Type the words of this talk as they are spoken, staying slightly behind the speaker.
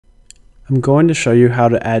I'm going to show you how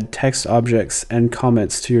to add text objects and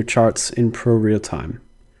comments to your charts in ProRealTime.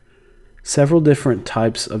 Several different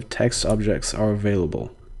types of text objects are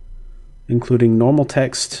available, including normal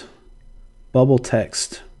text, bubble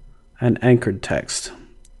text, and anchored text.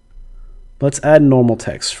 Let's add normal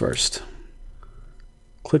text first.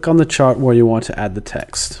 Click on the chart where you want to add the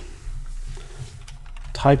text.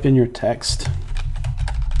 Type in your text.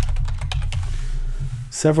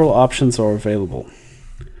 Several options are available.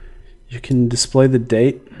 You can display the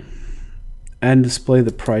date and display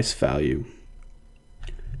the price value.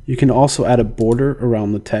 You can also add a border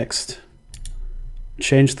around the text,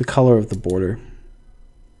 change the color of the border,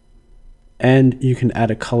 and you can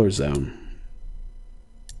add a color zone.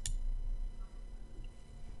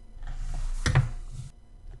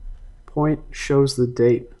 Point shows the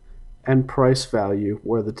date and price value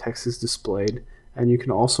where the text is displayed, and you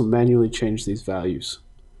can also manually change these values.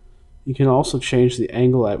 You can also change the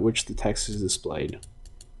angle at which the text is displayed.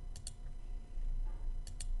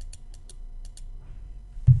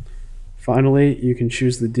 Finally, you can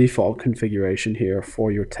choose the default configuration here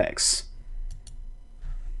for your text.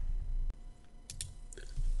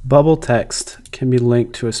 Bubble text can be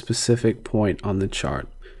linked to a specific point on the chart.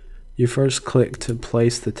 You first click to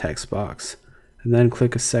place the text box, and then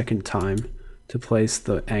click a second time to place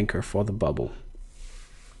the anchor for the bubble.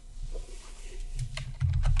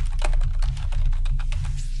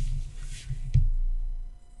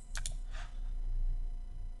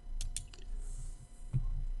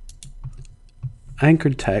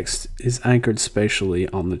 Anchored text is anchored spatially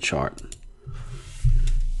on the chart.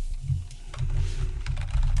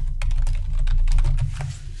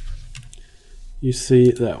 You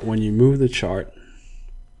see that when you move the chart,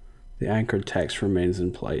 the anchored text remains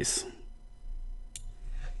in place.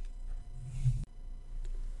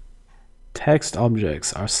 Text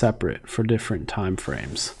objects are separate for different time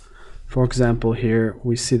frames. For example, here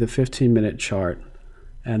we see the 15-minute chart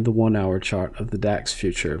and the 1-hour chart of the DAX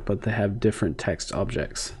future, but they have different text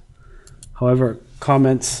objects. However,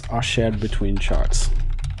 comments are shared between charts.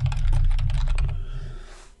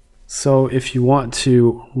 So if you want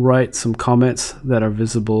to write some comments that are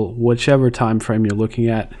visible whichever time frame you're looking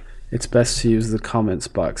at, it's best to use the comments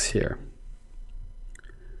box here.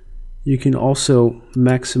 You can also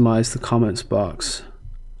maximize the comments box,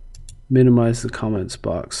 minimize the comments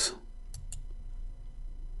box,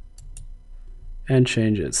 and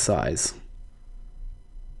change its size.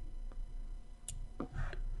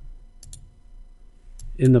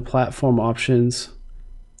 In the platform options,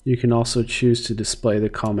 you can also choose to display the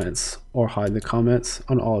comments or hide the comments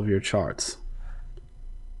on all of your charts.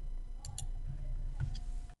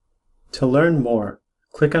 To learn more,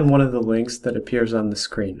 click on one of the links that appears on the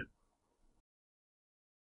screen.